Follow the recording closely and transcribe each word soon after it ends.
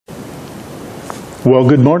Well,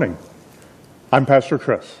 good morning. I'm Pastor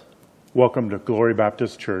Chris. Welcome to Glory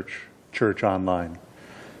Baptist Church, Church Online.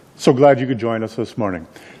 So glad you could join us this morning.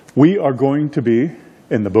 We are going to be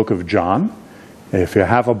in the book of John. If you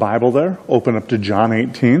have a Bible there, open up to John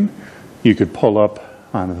 18. You could pull up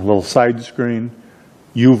on a little side screen.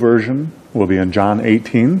 YouVersion will be in John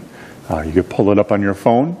 18. You could pull it up on your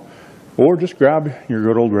phone, or just grab your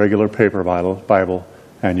good old regular paper Bible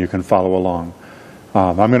and you can follow along.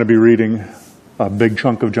 I'm going to be reading a big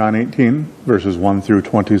chunk of John 18, verses 1 through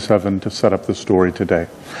 27 to set up the story today.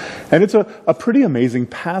 And it's a pretty amazing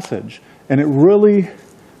passage, and it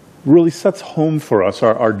really sets home for us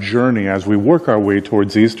our journey as we work our way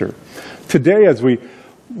towards Easter. Today, as we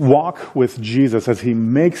walk with Jesus, as he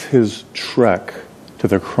makes his trek to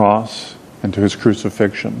the cross and to his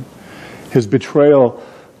crucifixion, his betrayal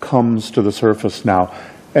comes to the surface now,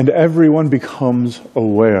 and everyone becomes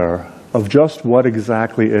aware of just what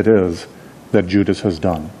exactly it is that Judas has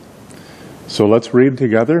done. So let's read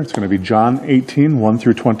together. It's going to be John 18, 1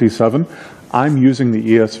 through 27. I'm using the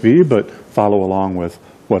ESV, but follow along with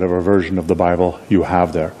whatever version of the Bible you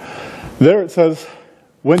have there. There it says,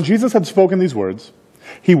 "When Jesus had spoken these words,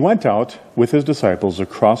 he went out with his disciples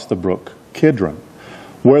across the brook Kidron,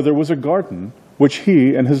 where there was a garden which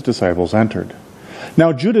he and his disciples entered.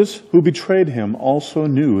 Now Judas, who betrayed him, also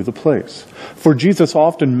knew the place, for Jesus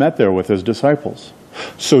often met there with his disciples.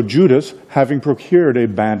 So Judas, having procured a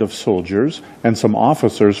band of soldiers and some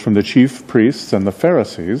officers from the chief priests and the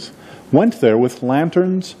Pharisees, went there with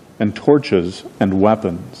lanterns and torches and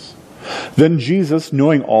weapons. Then Jesus,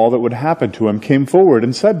 knowing all that would happen to him, came forward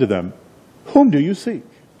and said to them, 'Whom do you seek?'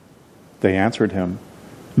 They answered him,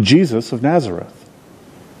 'Jesus of Nazareth.'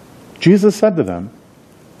 Jesus said to them,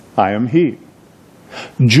 'I am he.'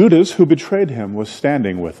 Judas, who betrayed him, was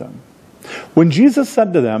standing with them. When Jesus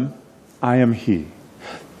said to them, 'I am he,'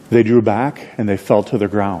 they drew back and they fell to the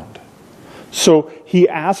ground. So he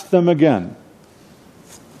asked them again,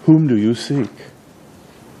 'Whom do you seek?'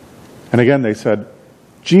 And again they said,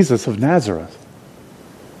 'Jesus of Nazareth.'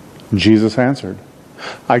 Jesus answered,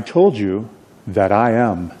 'I told you that I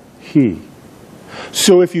am he.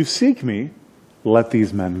 So if you seek me, let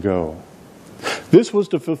these men go.' This was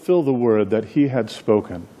to fulfill the word that he had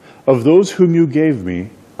spoken. 'Of those whom you gave me,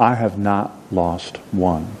 I have not lost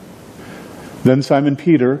one.' Then Simon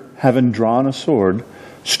Peter, having drawn a sword,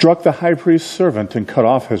 struck the high priest's servant and cut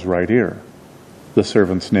off his right ear. The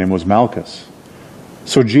servant's name was Malchus.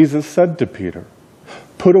 So Jesus said to Peter,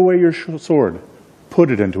 'Put away your sword,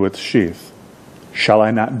 put it into its sheath. Shall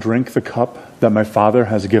I not drink the cup that my Father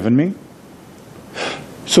has given me?'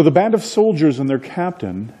 So the band of soldiers and their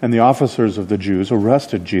captain and the officers of the Jews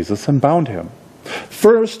arrested Jesus and bound him.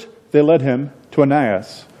 First, they led him to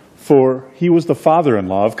Annas, for he was the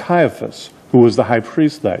father-in-law of Caiaphas, who was the high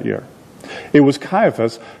priest that year. It was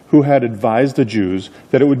Caiaphas who had advised the Jews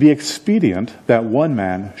that it would be expedient that one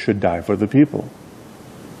man should die for the people.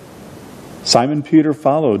 Simon Peter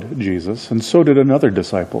followed Jesus, and so did another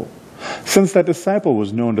disciple. Since that disciple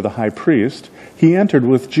was known to the high priest, he entered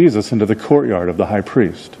with Jesus into the courtyard of the high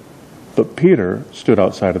priest. But Peter stood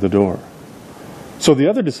outside of the door. So the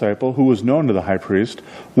other disciple, who was known to the high priest,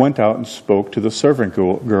 went out and spoke to the servant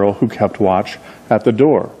girl who kept watch at the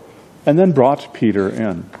door, and then brought Peter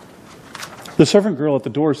in. The servant girl at the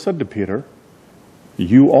door said to Peter,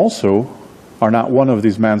 'You also are not one of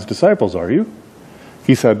these man's disciples, are you?'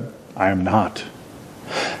 He said, 'I am not.'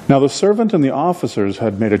 Now the servant and the officers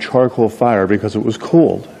had made a charcoal fire because it was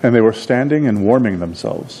cold, and they were standing and warming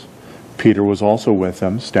themselves. Peter was also with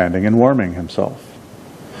them, standing and warming himself.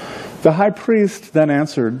 The high priest then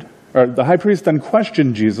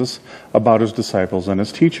questioned Jesus about his disciples and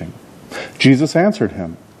his teaching. Jesus answered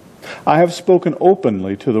him, 'I have spoken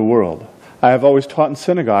openly to the world. I have always taught in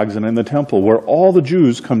synagogues and in the temple where all the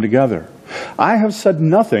Jews come together. I have said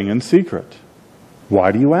nothing in secret.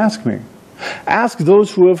 Why do you ask me? Ask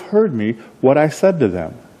those who have heard me what I said to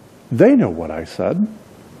them. They know what I said.'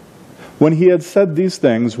 When he had said these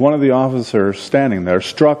things, one of the officers standing there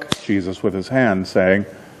struck Jesus with his hand, saying,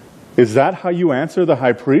 'Is that how you answer the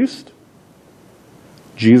high priest?'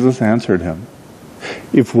 Jesus answered him,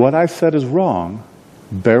 'If what I said is wrong,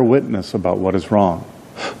 bear witness about what is wrong.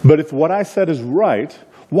 But if what I said is right,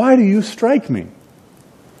 why do you strike me?'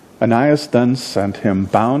 Annas then sent him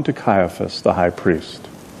bound to Caiaphas, the high priest."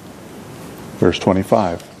 Verse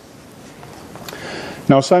 25.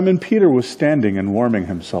 Now Simon Peter was standing and warming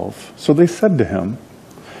himself. So they said to him,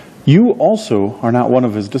 "You also are not one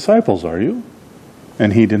of his disciples, are you?"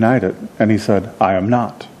 And he denied it, and he said, "I am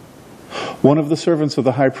not." One of the servants of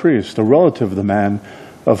the high priest, a relative of the man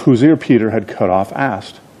of whose ear Peter had cut off,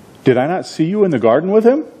 asked, "Did I not see you in the garden with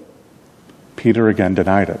him?" Peter again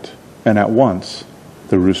denied it, and at once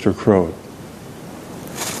the rooster crowed.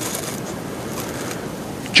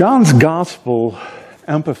 John's gospel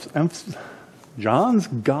emphasizes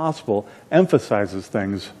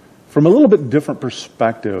things from a little bit different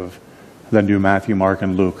perspective than do Matthew, Mark,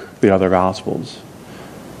 and Luke, the other gospels.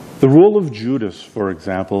 The role of Judas, for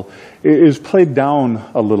example, is played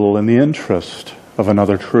down a little in the interest of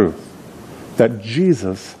another truth, that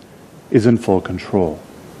Jesus is in full control.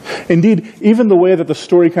 Indeed, even the way that the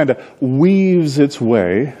story kind of weaves its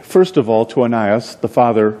way, first of all, to Ananias, the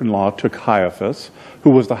father-in-law to Caiaphas, who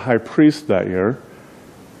was the high priest that year,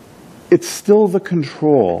 it's still the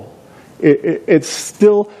control. It's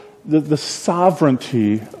still the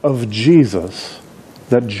sovereignty of Jesus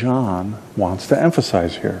that John wants to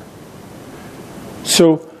emphasize here.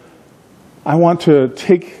 So I want to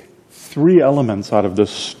take three elements out of this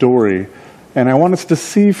story, and I want us to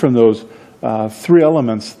see from those three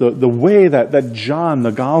elements the way that John,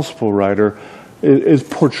 the gospel writer, is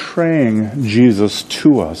portraying Jesus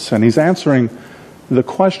to us. And he's answering the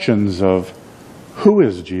questions of, who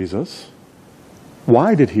is Jesus?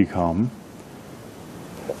 Why did he come?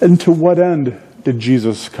 And to what end did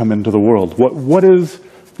Jesus come into the world? What is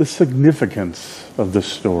the significance of this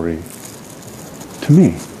story to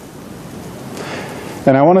me?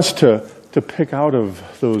 And I want us to pick out of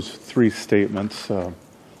those three statements,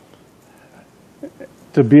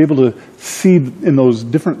 to be able to see in those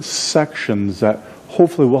different sections that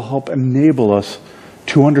hopefully will help enable us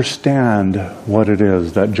to understand what it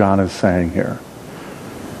is that John is saying here.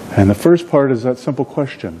 And the first part is that simple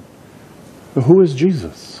question: who is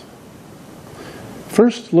Jesus?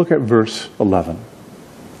 First, look at verse 11.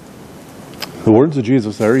 The words of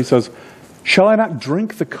Jesus there, he says, "Shall I not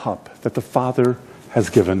drink the cup that the Father has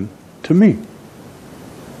given to me?"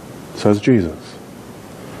 Says Jesus.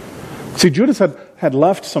 See, Judas had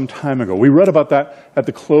left some time ago. We read about that at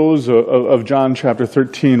the close of John chapter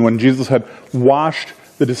 13 when Jesus had washed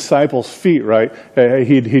the disciples' feet, right?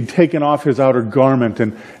 He'd taken off his outer garment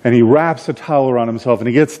and he wraps a towel around himself and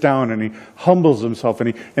he gets down and he humbles himself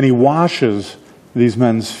and he washes these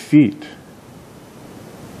men's feet.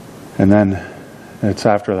 And then it's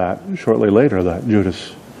after that, shortly later, that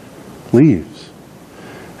Judas leaves.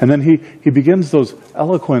 And then he begins those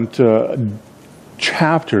eloquent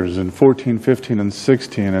chapters in 14, 15, and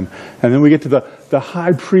 16. And then we get to the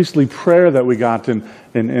high priestly prayer that we got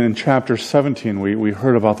in chapter 17. We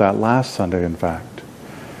heard about that last Sunday, in fact.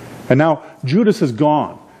 And now Judas is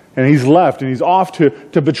gone. And he's left. And he's off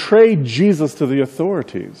to betray Jesus to the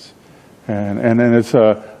authorities. And then it's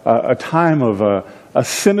a time of a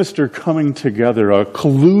sinister coming together, a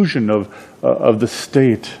collusion of the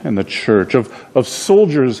state and the church, of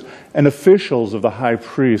soldiers and officials of the high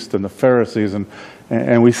priest and the Pharisees.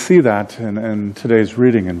 And we see that in today's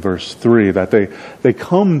reading in verse 3, that they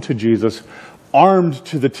come to Jesus armed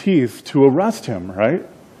to the teeth to arrest him, right?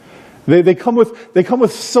 They come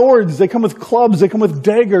with swords, they come with clubs, they come with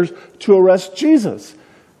daggers to arrest Jesus,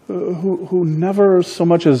 who never so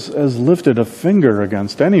much as lifted a finger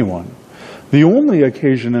against anyone. The only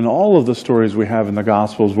occasion in all of the stories we have in the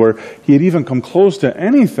Gospels where he had even come close to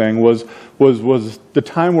anything was the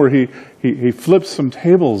time where he flips some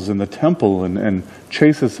tables in the temple and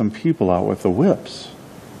chases some people out with the whips.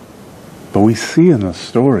 But we see in the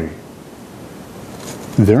story,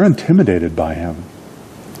 they're intimidated by him.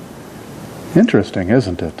 Interesting,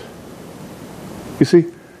 isn't it? You see,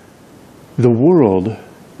 the world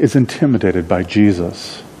is intimidated by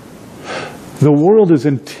Jesus. The world is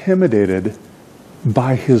intimidated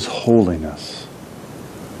by his holiness.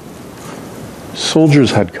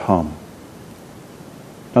 Soldiers had come.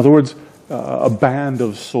 In other words, a band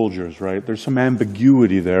of soldiers, right? There's some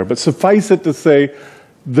ambiguity there, but suffice it to say,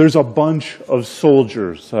 there's a bunch of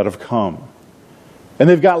soldiers that have come. And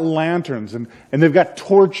they've got lanterns, and they've got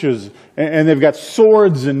torches, and they've got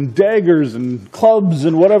swords and daggers and clubs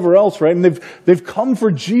and whatever else, right? And they've come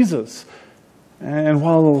for Jesus. And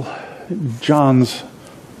while John's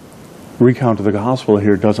recount of the gospel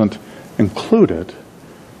here doesn't include it,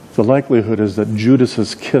 the likelihood is that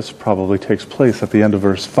Judas's kiss probably takes place at the end of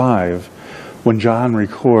verse 5, when John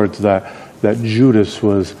records that Judas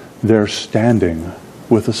was there standing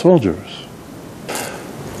with the soldiers.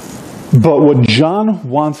 But what John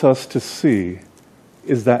wants us to see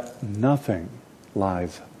is that nothing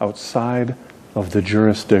lies outside of the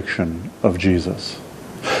jurisdiction of Jesus.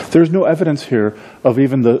 There's no evidence here of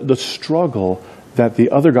even the struggle that the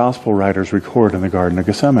other gospel writers record in the Garden of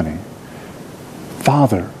Gethsemane.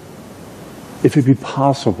 Father, if it be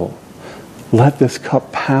possible, let this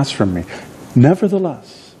cup pass from me.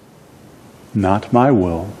 Nevertheless, not my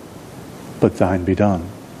will, but thine be done.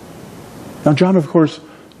 Now, John, of course,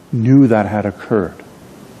 knew that had occurred.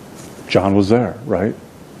 John was there, right?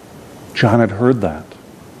 John had heard that.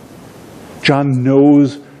 John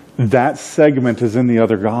knows that segment is in the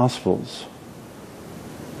other Gospels.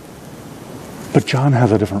 But John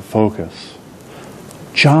has a different focus.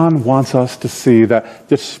 John wants us to see that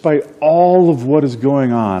despite all of what is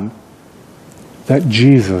going on, that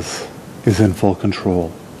Jesus is in full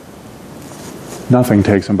control. Nothing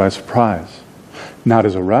takes him by surprise. Not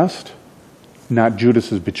his arrest, not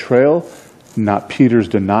Judas's betrayal, not Peter's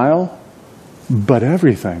denial, but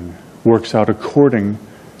everything works out according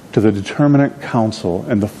to the determinate counsel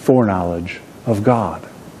and the foreknowledge of God.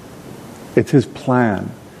 It's his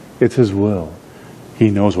plan. It's his will. He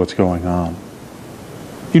knows what's going on.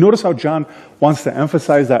 You notice how John wants to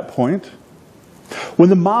emphasize that point? When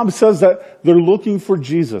the mob says that they're looking for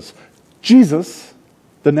Jesus, Jesus,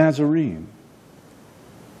 the Nazarene.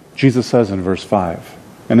 Jesus says in verse 5,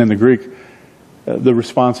 and in the Greek, the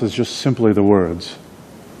response is just simply the words,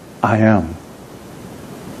 I am.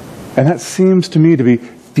 And that seems to me to be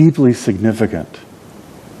deeply significant.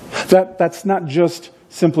 That's not just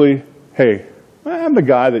simply, hey, I'm the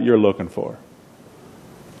guy that you're looking for.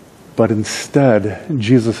 But instead,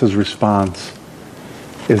 Jesus' response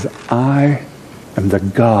is, I am the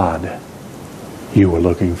God you were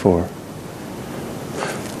looking for.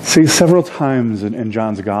 See, several times in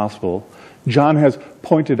John's Gospel, John has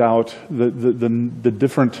pointed out the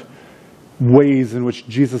different ways in which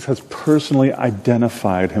Jesus has personally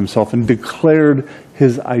identified himself and declared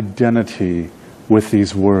his identity with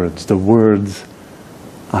these words, the words,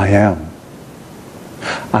 I am.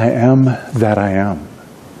 I am that I am.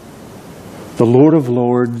 The Lord of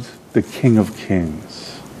Lords, the King of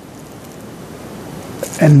Kings.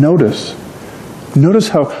 And notice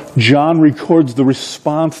how John records the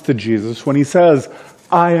response to Jesus when he says,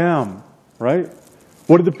 I am, right?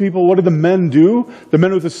 What did the men do? The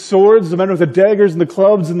men with the swords, the men with the daggers and the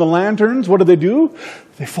clubs and the lanterns, what do?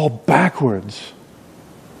 They fall backwards.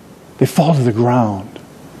 They fall to the ground.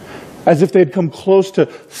 As if they had come close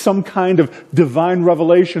to some kind of divine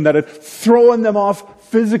revelation that had thrown them off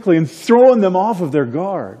physically and thrown them off of their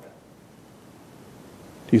guard.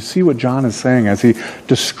 Do you see what John is saying as he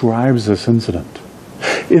describes this incident?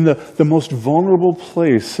 In the most vulnerable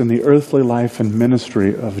place in the earthly life and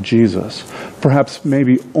ministry of Jesus, perhaps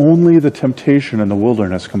maybe only the temptation in the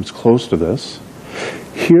wilderness comes close to this.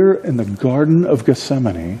 Here in the Garden of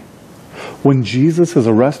Gethsemane, when Jesus is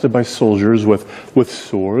arrested by soldiers with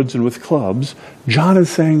swords and with clubs, John is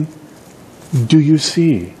saying, do you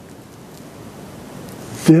see?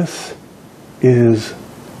 This is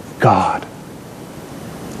God.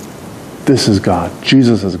 This is God.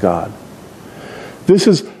 Jesus is God. This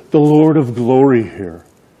is the Lord of glory here.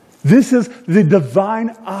 This is the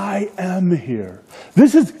divine I am here.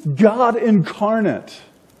 This is God incarnate.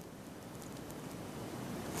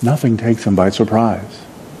 Nothing takes him by surprise.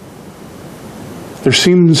 There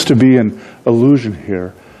seems to be an allusion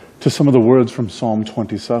here to some of the words from Psalm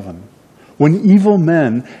 27. When evil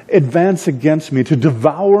men advance against me to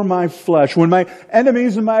devour my flesh, when my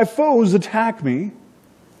enemies and my foes attack me,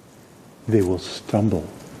 they will stumble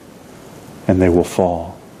and they will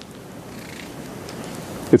fall.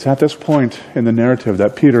 It's at this point in the narrative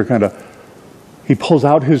that Peter he pulls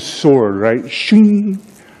out his sword, right? Shing!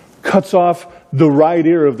 Cuts off the right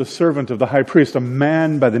ear of the servant of the high priest, a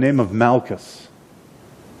man by the name of Malchus.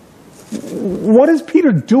 What is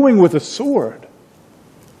Peter doing with a sword?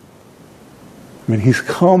 I mean, he's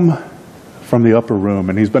come from the upper room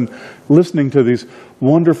and he's been listening to these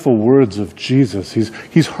wonderful words of Jesus.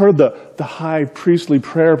 He's heard the high priestly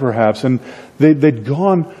prayer perhaps, and they'd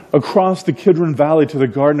gone across the Kidron Valley to the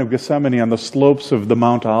Garden of Gethsemane on the slopes of the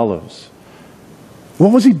Mount Olives.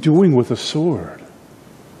 What was he doing with a sword?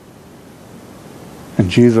 And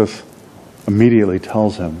Jesus immediately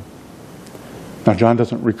tells him. Now, John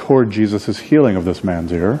doesn't record Jesus' healing of this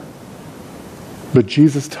man's ear, but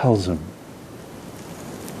Jesus tells him,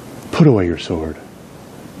 put away your sword.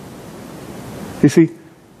 You see,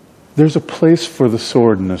 there's a place for the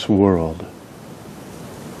sword in this world,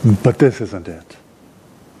 but this isn't it.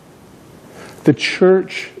 The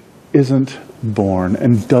church isn't born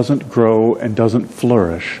and doesn't grow and doesn't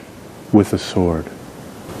flourish with a sword.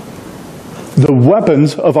 The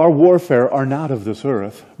weapons of our warfare are not of this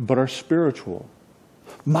earth, but are spiritual,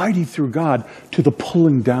 mighty through God to the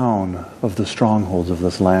pulling down of the strongholds of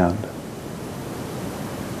this land.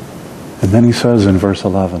 And then he says in verse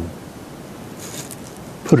 11,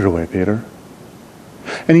 put it away, Peter.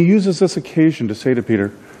 And he uses this occasion to say to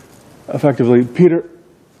Peter, effectively, Peter,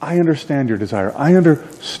 I understand your desire. I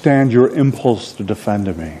understand your impulse to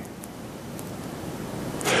defend me.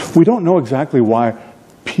 We don't know exactly why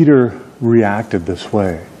Peter reacted this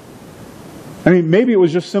way. I mean, maybe it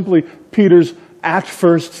was just simply Peter's act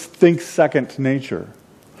first, think second nature.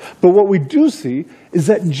 But what we do see is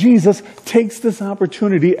that Jesus takes this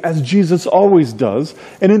opportunity, as Jesus always does,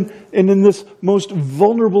 and in this most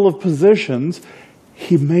vulnerable of positions,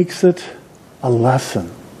 he makes it a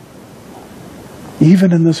lesson.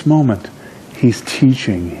 Even in this moment, he's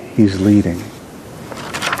teaching, he's leading.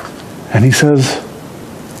 And he says,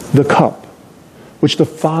 the cup which the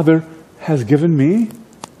Father has given me,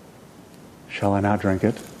 shall I not drink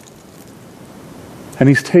it? And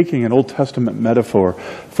he's taking an Old Testament metaphor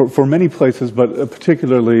for many places, but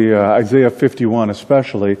particularly Isaiah 51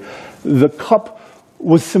 especially. The cup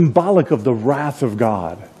was symbolic of the wrath of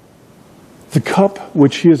God. The cup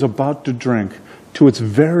which he is about to drink to its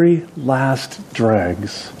very last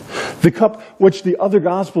dregs. The cup which the other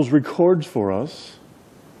Gospels records for us.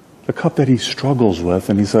 The cup that he struggles with,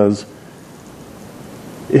 and he says,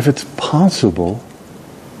 if it's possible,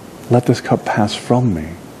 let this cup pass from me.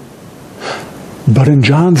 But in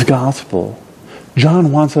John's Gospel,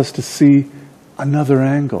 John wants us to see another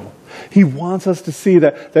angle. He wants us to see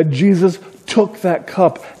that Jesus took that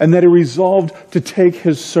cup and that he resolved to take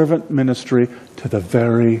his servant ministry to the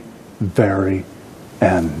very, very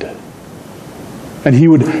end. And he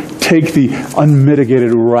would take the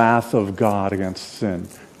unmitigated wrath of God against sin.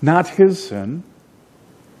 Not his sin,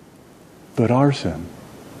 but our sin.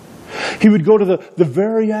 He would go to the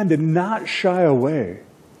very end and not shy away.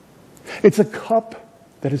 It's a cup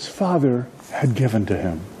that his Father had given to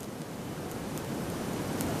him.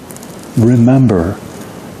 Remember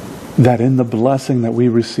that in the blessing that we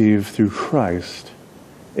receive through Christ,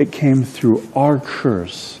 it came through our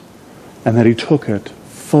curse, and that he took it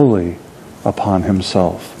fully upon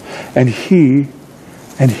himself. And he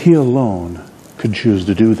alone could choose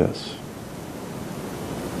to do this.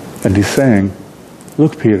 And he's saying,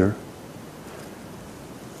 look, Peter,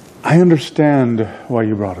 I understand why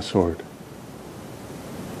you brought a sword.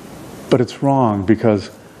 But it's wrong,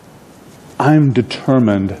 because I'm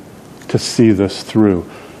determined to see this through,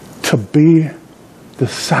 to be the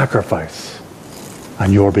sacrifice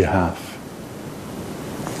on your behalf.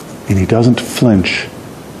 And he doesn't flinch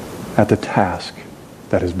at the task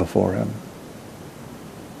that is before him.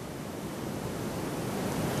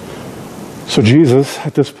 So Jesus,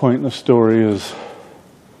 at this point in the story, is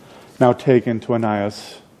now taken to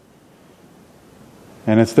Ananias.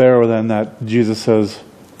 And it's there then that Jesus says,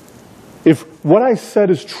 if what I said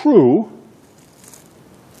is true,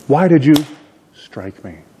 why did you strike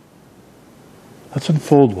me? Let's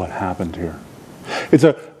unfold what happened here. It's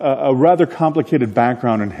a rather complicated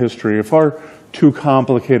background in history, far too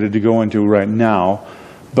complicated to go into right now,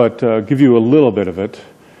 but give you a little bit of it.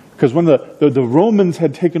 Because when the Romans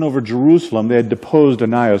had taken over Jerusalem, they had deposed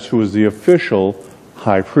Ananias, who was the official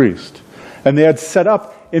high priest. And they had set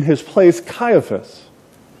up in his place Caiaphas.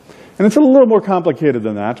 And it's a little more complicated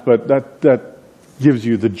than that, but that gives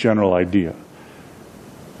you the general idea.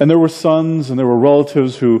 And there were sons and there were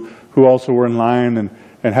relatives who also were in line and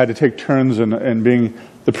had to take turns in being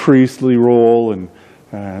the priestly role.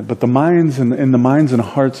 But the minds in the minds and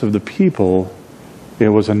hearts of the people, it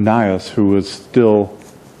was Ananias who was still,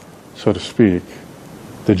 so to speak,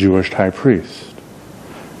 the Jewish high priest.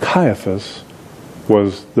 Caiaphas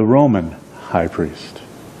was the Roman high priest.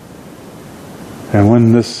 And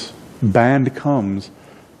when this band comes,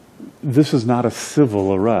 this is not a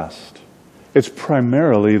civil arrest. It's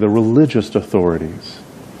primarily the religious authorities.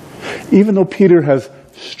 Even though Peter has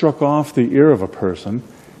struck off the ear of a person,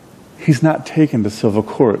 he's not taken to civil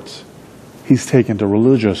courts. He's taken to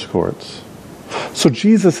religious courts. So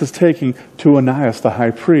Jesus is taking to Ananias the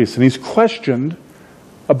high priest, and he's questioned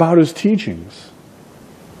about his teachings.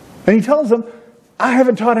 And he tells him, I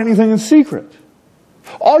haven't taught anything in secret.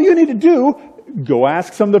 All you need to do, go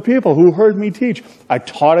ask some of the people who heard me teach. I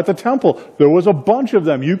taught at the temple. There was a bunch of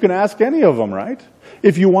them. You can ask any of them, right?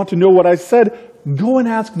 If you want to know what I said, go and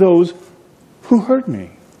ask those who heard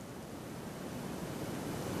me.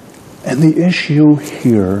 And the issue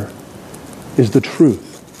here is the truth.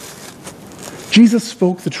 Jesus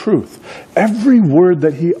spoke the truth. Every word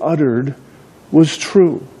that he uttered was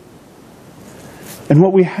true. And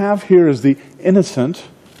what we have here is the innocent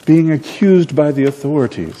being accused by the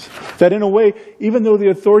authorities. That in a way, even though the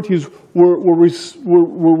authorities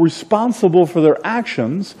were responsible for their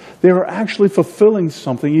actions, they were actually fulfilling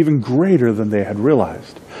something even greater than they had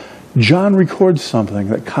realized. John records something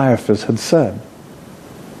that Caiaphas had said.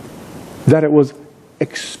 That it was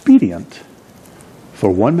expedient for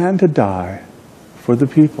one man to die for the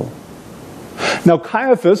people. Now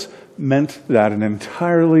Caiaphas meant that in an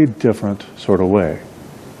entirely different sort of way.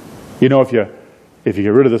 You know, if you get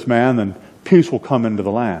rid of this man, then peace will come into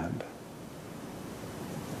the land.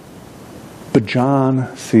 But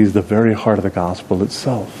John sees the very heart of the gospel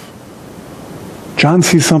itself. John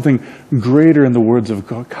sees something greater in the words of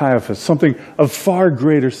Caiaphas, something of far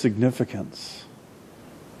greater significance.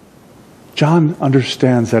 John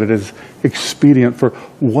understands that it is expedient for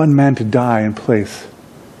one man to die in place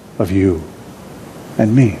of you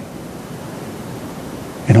and me,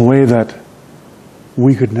 in a way that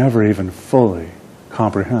we could never even fully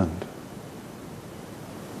comprehend.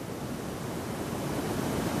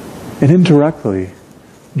 And indirectly,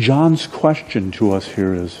 John's question to us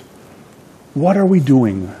here is, what are we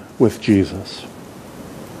doing with Jesus?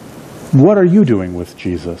 What are you doing with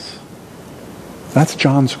Jesus? That's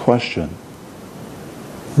John's question.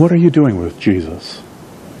 What are you doing with Jesus?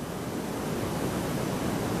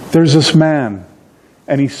 There's this man,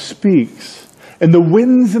 and he speaks, and the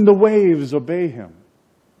winds and the waves obey him.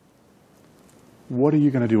 What are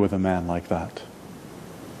you going to do with a man like that?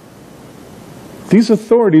 These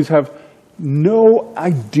authorities have no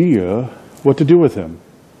idea what to do with him.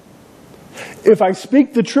 If I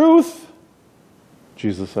speak the truth,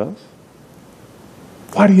 Jesus says,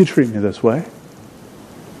 why do you treat me this way?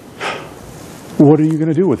 What are you going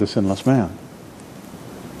to do with a sinless man?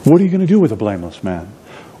 What are you going to do with a blameless man?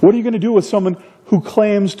 What are you going to do with someone who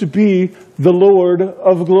claims to be the Lord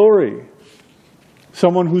of glory?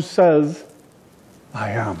 Someone who says,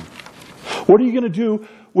 I am. What are you going to do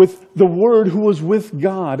with the Word who was with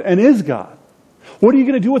God and is God? What are you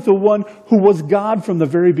going to do with the one who was God from the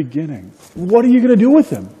very beginning? What are you going to do with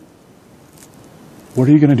him? What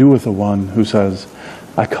are you going to do with the one who says,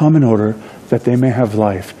 I come in order that they may have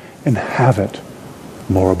life and have it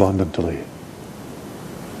more abundantly?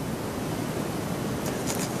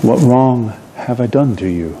 What wrong have I done to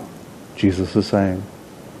you? Jesus is saying.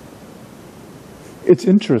 It's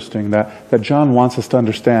interesting that John wants us to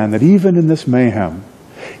understand that even in this mayhem,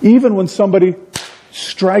 even when somebody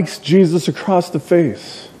strikes Jesus across the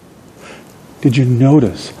face, did you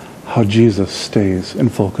notice how Jesus stays in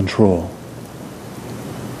full control?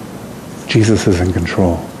 Jesus is in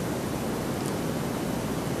control.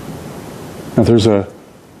 Now there's a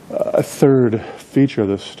third feature of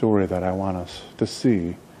this story that I want us to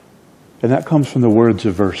see, and that comes from the words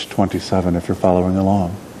of verse 27, if you're following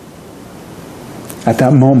along. At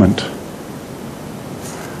that moment,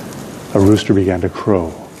 a rooster began to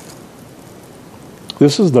crow.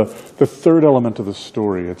 This is the third element of the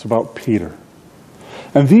story. It's about Peter.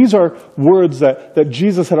 And these are words that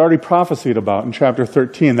Jesus had already prophesied about in chapter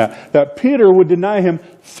 13, that Peter would deny him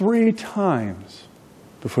 3 times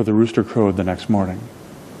before the rooster crowed the next morning.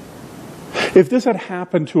 If this had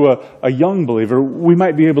happened to a young believer, we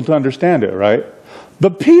might be able to understand it, right?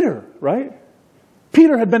 But Peter, right?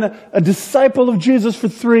 Peter had been a disciple of Jesus for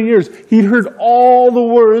 3 years. He'd heard all the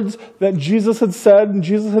words that Jesus had said and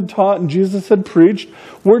Jesus had taught and Jesus had preached,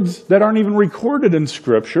 words that aren't even recorded in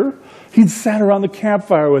Scripture. He'd sat around the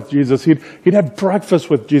campfire with Jesus. He'd had breakfast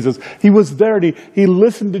with Jesus. He was there and he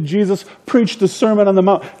listened to Jesus preach the Sermon on the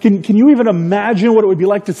Mount. Can you even imagine what it would be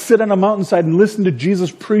like to sit on a mountainside and listen to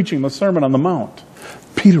Jesus preaching the Sermon on the Mount?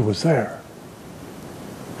 Peter was there.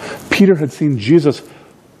 Peter had seen Jesus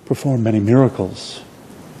perform many miracles,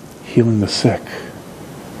 healing the sick,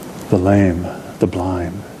 the lame, the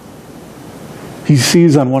blind. He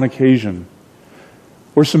sees on one occasion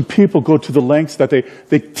where some people go to the lengths that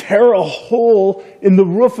they tear a hole in the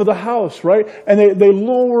roof of the house, right? And they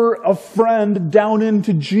lower a friend down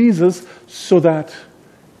into Jesus so that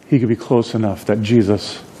he could be close enough that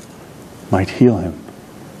Jesus might heal him.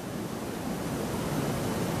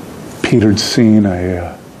 Peter'd seen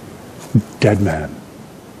a dead man,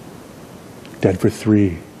 dead for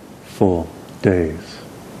 3 full days,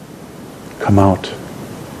 come out.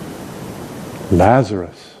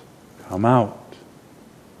 Lazarus, come out.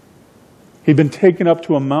 He'd been taken up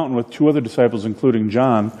to a mountain with 2 other disciples, including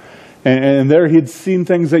John, and there he'd seen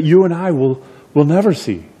things that you and I will never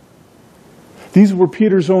see. These were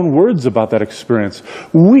Peter's own words about that experience.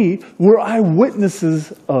 We were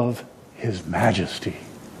eyewitnesses of his majesty.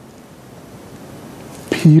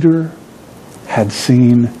 Peter had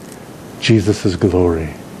seen Jesus' glory.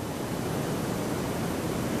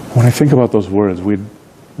 When I think about those words, we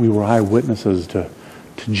were eyewitnesses to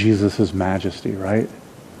Jesus' majesty, right?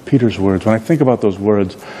 Peter's words. When I think about those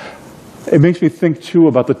words, it makes me think too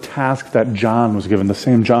about the task that John was given, the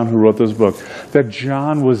same John who wrote this book, that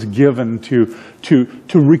John was given to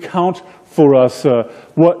recount for us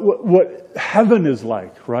what heaven is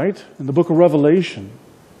like, right? In the book of Revelation.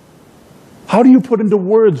 How do you put into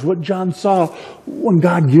words what John saw when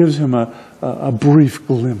God gives him a brief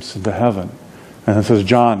glimpse into heaven? And it says,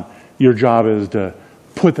 John, your job is to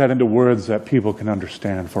put that into words that people can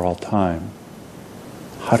understand for all time.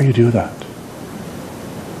 How do you do that?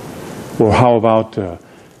 Or how about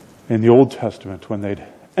in the Old Testament when they'd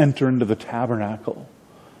enter into the tabernacle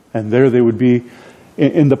and there they would be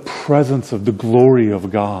in the presence of the glory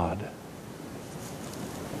of God?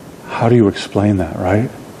 How do you explain that, right?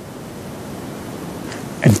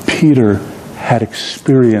 And Peter had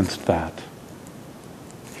experienced that.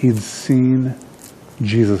 He'd seen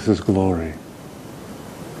Jesus' glory.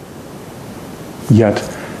 Yet,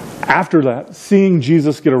 after that, seeing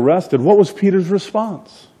Jesus get arrested, what was Peter's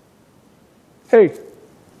response? Hey,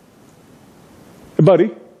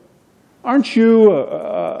 buddy, aren't you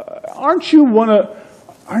one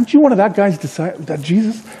of that guy's disciples? That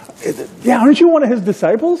Jesus? Yeah, aren't you one of his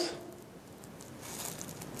disciples?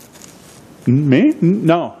 Me?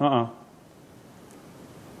 No.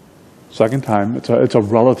 Second time, it's a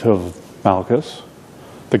relative, Malchus,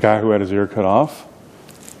 the guy who had his ear cut off.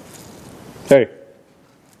 Hey,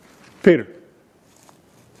 Peter.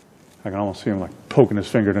 I can almost see him like poking his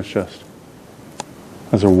finger in his chest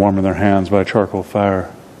as they're warming their hands by a charcoal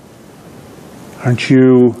fire. Aren't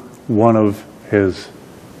you one of his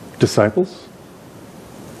disciples?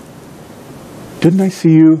 Didn't I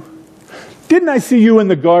see you in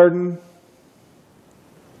the garden?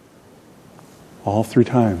 All 3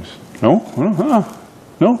 times. No,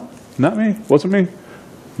 not me. Wasn't me.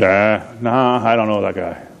 Nah, I don't know that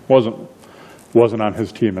guy. Wasn't on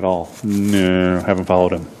his team at all. No, haven't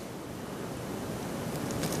followed him.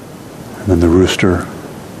 And then the rooster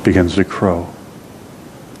begins to crow.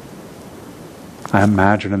 I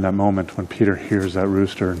imagine in that moment when Peter hears that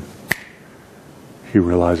rooster, he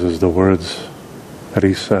realizes the words that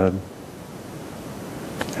he said.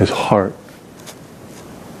 His heart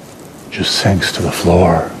just sinks to the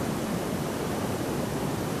floor.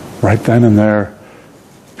 Right then and there,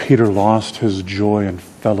 Peter lost his joy and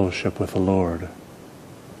fellowship with the Lord.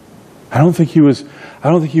 I don't think he was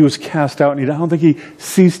cast out, and I don't think he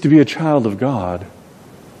ceased to be a child of God.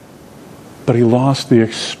 But he lost the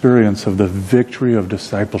experience of the victory of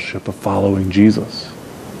discipleship, of following Jesus.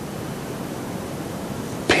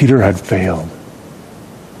 Peter had failed.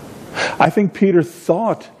 I think Peter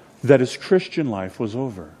thought that his Christian life was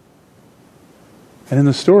over. And in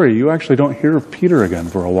the story, you actually don't hear of Peter again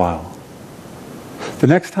for a while. The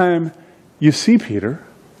next time you see Peter,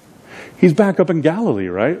 he's back up in Galilee,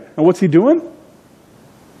 right? And what's he doing?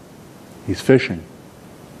 He's fishing.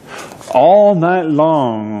 All night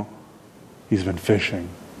long, he's been fishing.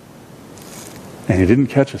 And he didn't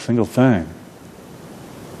catch a single thing.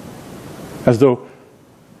 As though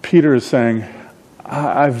Peter is saying,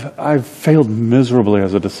 I've failed miserably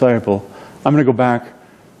as a disciple. I'm going to go back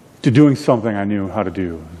to doing something I knew how to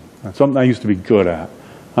do. Something I used to be good at.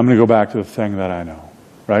 I'm going to go back to the thing that I know.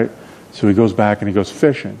 Right? So he goes back and he goes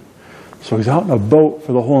fishing. So he's out in a boat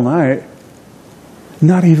for the whole night.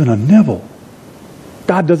 Not even a nibble.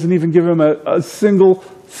 God doesn't even give him a single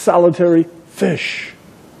solitary fish.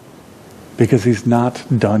 Because he's not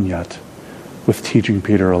done yet with teaching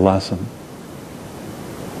Peter a lesson.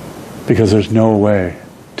 Because there's no way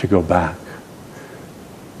to go back.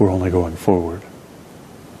 We're only going forward.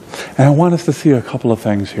 And I want us to see a couple of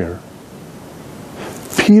things here.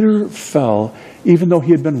 Peter fell even though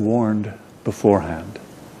he had been warned beforehand.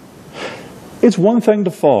 It's one thing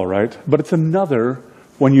to fall, right? But it's another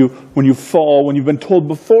when you fall, when you've been told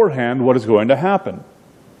beforehand what is going to happen.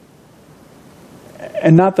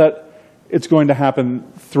 And not that it's going to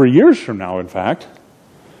happen 3 years from now, in fact.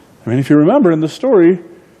 I mean, if you remember in the story,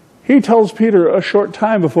 he tells Peter a short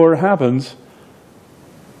time before it happens,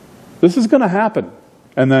 this is going to happen.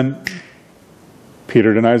 And then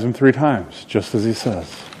Peter denies him 3 times, just as he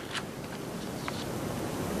says.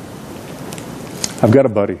 I've got a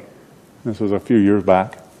buddy. This was a few years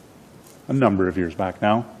back. A number of years back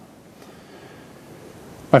now.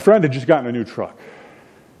 My friend had just gotten a new truck.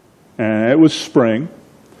 And it was spring.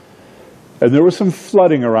 And there was some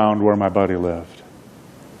flooding around where my buddy lived.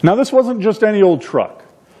 Now this wasn't just any old truck.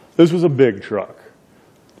 This was a big truck.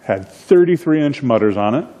 Had 33-inch mudders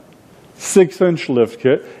on it. 6-inch lift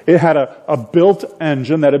kit. It had a built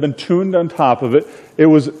engine that had been tuned on top of it. It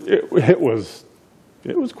was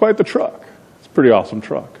quite the truck. It's a pretty awesome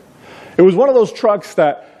truck. It was one of those trucks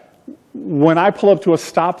that when I pull up to a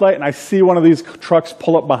stoplight and I see one of these trucks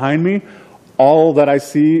pull up behind me, all that I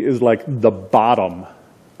see is like the bottom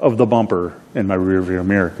of the bumper in my rearview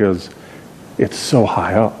mirror because it's so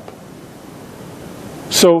high up.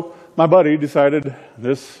 So my buddy decided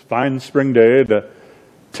this fine spring day to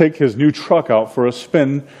take his new truck out for a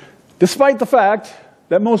spin, despite the fact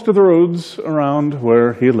that most of the roads around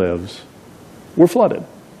where he lives were flooded.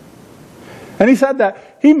 And he said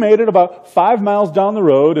that he made it about 5 miles down the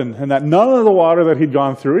road, and that none of the water that he'd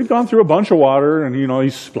gone through a bunch of water, and,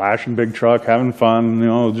 he's splashing big truck, having fun,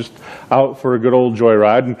 just out for a good old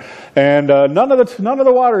joyride. And none of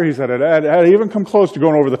the water, he said, had even come close to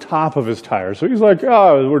going over the top of his tires. So he's like,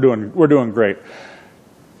 oh, we're doing great.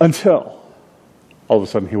 Until all of a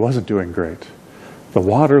sudden he wasn't doing great. The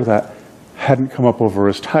water that hadn't come up over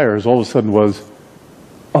his tires all of a sudden was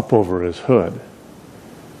up over his hood.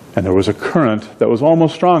 And there was a current that was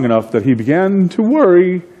almost strong enough that he began to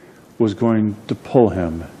worry was going to pull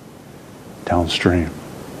him downstream.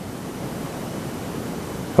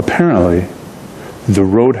 Apparently, the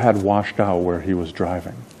road had washed out where he was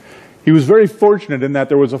driving. He was very fortunate in that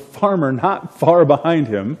there was a farmer not far behind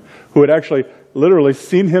him who had actually literally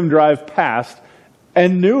seen him drive past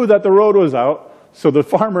and knew that the road was out. So the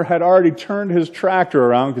farmer had already turned his tractor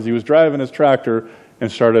around, because he was driving his tractor,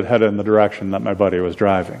 and started heading in the direction that my buddy was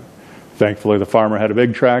driving. Thankfully, the farmer had a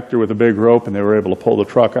big tractor with a big rope, and they were able to pull the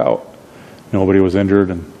truck out. Nobody was injured,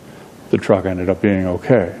 and the truck ended up being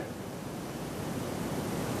okay.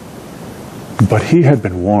 But he had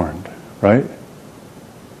been warned, right?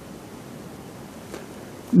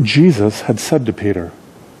 Jesus had said to Peter,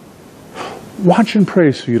 watch and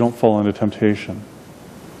pray so you don't fall into temptation.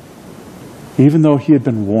 Even though he had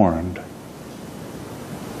been warned,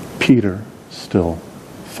 Peter still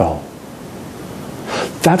fell.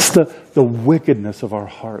 That's the wickedness of our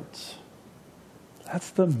hearts.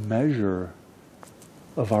 That's the measure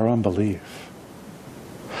of our unbelief.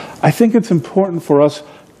 I think it's important for us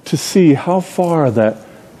to see how far that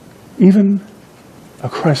even a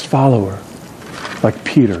Christ follower like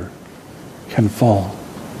Peter can fall.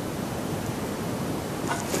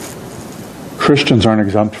 Christians aren't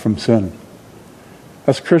exempt from sin.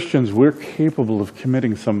 As Christians, we're capable of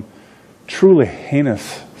committing some truly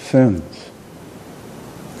heinous sins.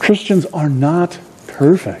 Christians are not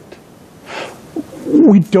perfect.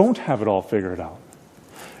 We don't have it all figured out.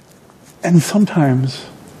 And sometimes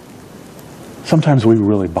we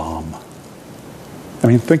really bomb. I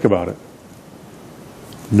mean, think about it.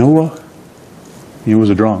 Noah, he was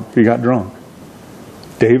a drunk. He got drunk.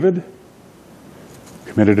 David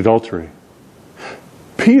committed adultery.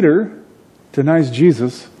 Peter denies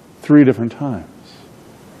Jesus 3 different times.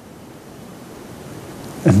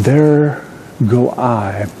 And there go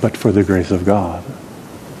I, but for the grace of God.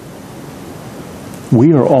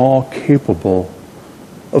 We are all capable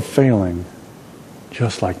of failing,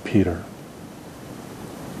 just like Peter.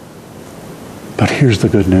 But here's the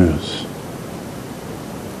good news.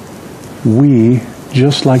 We,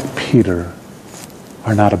 just like Peter,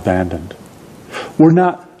 are not abandoned. We're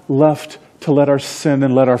not left to let our sin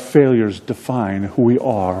and let our failures define who we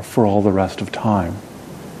are for all the rest of time.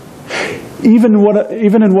 Even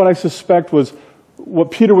in what I suspect was what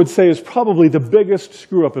Peter would say is probably the biggest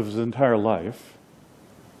screw-up of his entire life,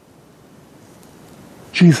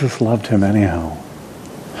 Jesus loved him anyhow.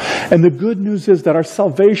 And the good news is that our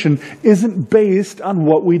salvation isn't based on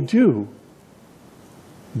what we do,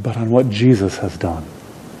 but on what Jesus has done.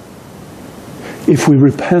 If we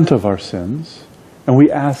repent of our sins and we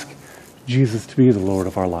ask Jesus to be the Lord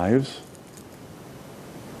of our lives,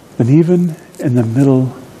 then even in the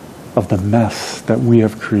middle of the mess that we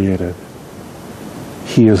have created,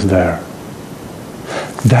 He is there.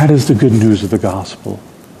 That is the good news of the gospel.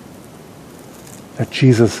 That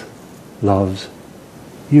Jesus loves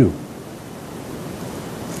you.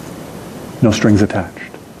 No strings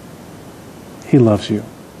attached. He loves you.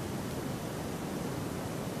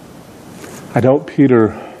 I doubt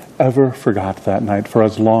Peter ever forgot that night for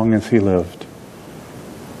as long as he lived.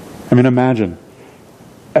 I mean, imagine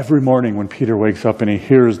every morning when Peter wakes up and he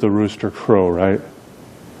hears the rooster crow, right?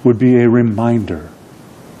 Would be a reminder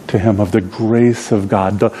to him of the grace of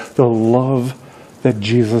God, the love that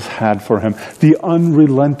Jesus had for him, the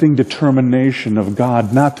unrelenting determination of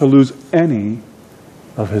God not to lose any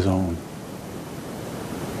of His own.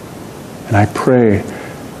 And I pray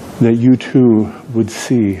that you too would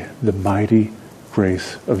see the mighty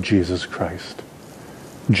grace of Jesus Christ,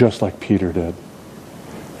 just like Peter did.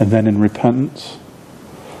 And then in repentance,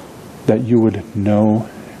 that you would know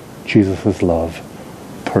Jesus' love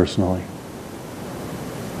personally.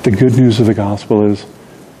 The good news of the gospel is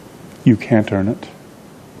you can't earn it.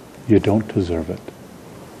 You don't deserve it.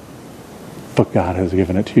 But God has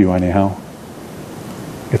given it to you anyhow.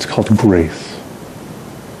 It's called grace.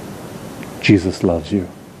 Jesus loves you.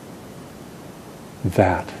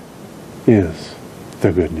 That is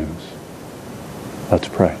the good news. Let's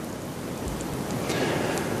pray.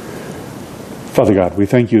 Father God, we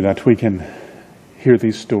thank you that we can hear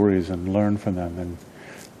these stories and learn from them and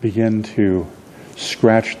begin to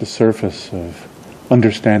scratch the surface of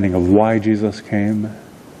understanding of why Jesus came,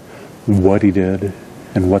 what he did,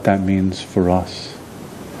 and what that means for us.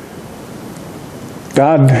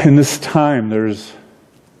 God, in this time, there's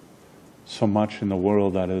so much in the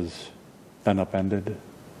world that has been upended,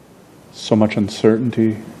 so much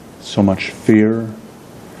uncertainty, so much fear,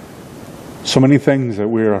 so many things that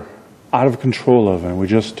we're out of control of and we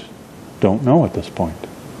just don't know at this point.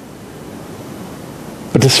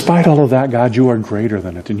 But despite all of that, God, you are greater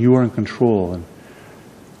than it and you are in control, and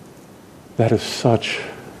that is such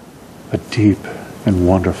a deep and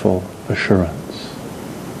wonderful assurance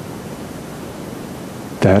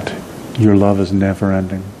that your love is never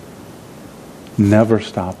ending, never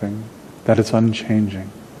stopping, that it's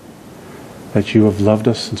unchanging, that you have loved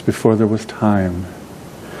us since before there was time,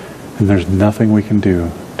 and there's nothing we can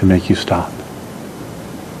do to make you stop.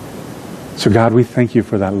 So God, we thank you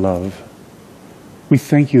for that love. We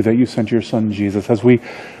thank you that you sent your Son Jesus as we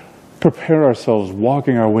prepare ourselves,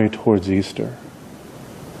 walking our way towards Easter.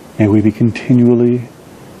 May we be continually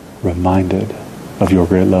reminded of your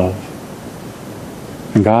great love.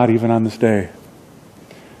 And God, even on this day,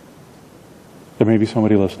 there may be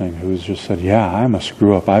somebody listening who's just said, yeah, I'm a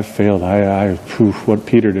screw up. I've failed. What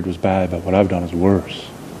Peter did was bad, but what I've done is worse.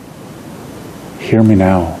 Hear me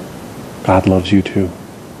now. God loves you too.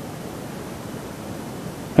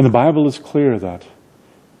 And the Bible is clear that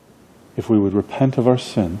if we would repent of our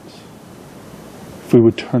sins, if we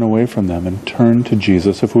would turn away from them and turn to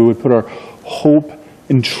Jesus, if we would put our hope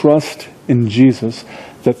and trust in Jesus,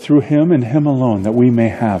 that through him and him alone that we may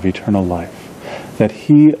have eternal life, that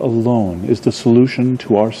he alone is the solution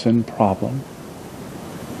to our sin problem.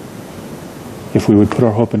 If we would put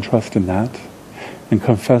our hope and trust in that and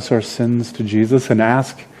confess our sins to Jesus and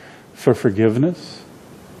ask for forgiveness,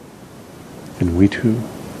 then we too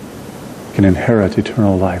can inherit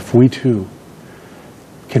eternal life. We too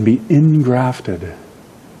can be engrafted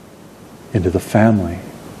into the family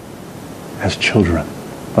as children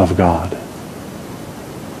of God.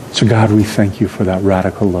 So God, we thank you for that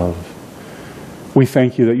radical love. We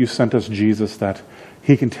thank you that you sent us Jesus, that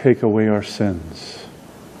he can take away our sins.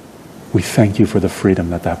 We thank you for the freedom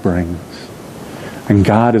that that brings. And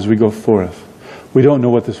God, as we go forth, we don't know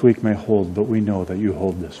what this week may hold, but we know that you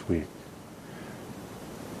hold this week.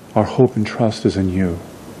 Our hope and trust is in you.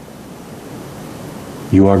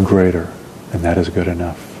 You are greater, and that is good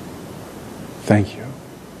enough. Thank you.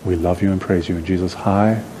 We love you and praise you in Jesus'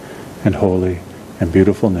 high and holy and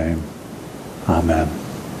beautiful name. Amen.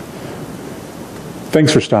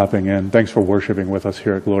 Thanks for stopping in. Thanks for worshiping with us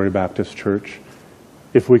here at Glory Baptist Church.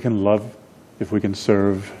 If we can love, if we can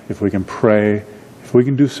serve, if we can pray, if we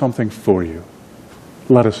can do something for you,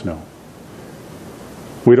 let us know.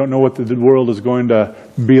 We don't know what the world is going to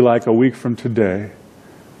be like a week from today,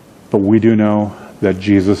 but we do know that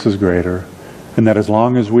Jesus is greater, and that as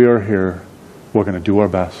long as we are here, we're going to do our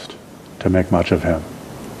best to make much of him.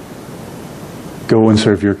 Go and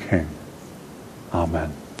serve your King.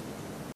 Amen.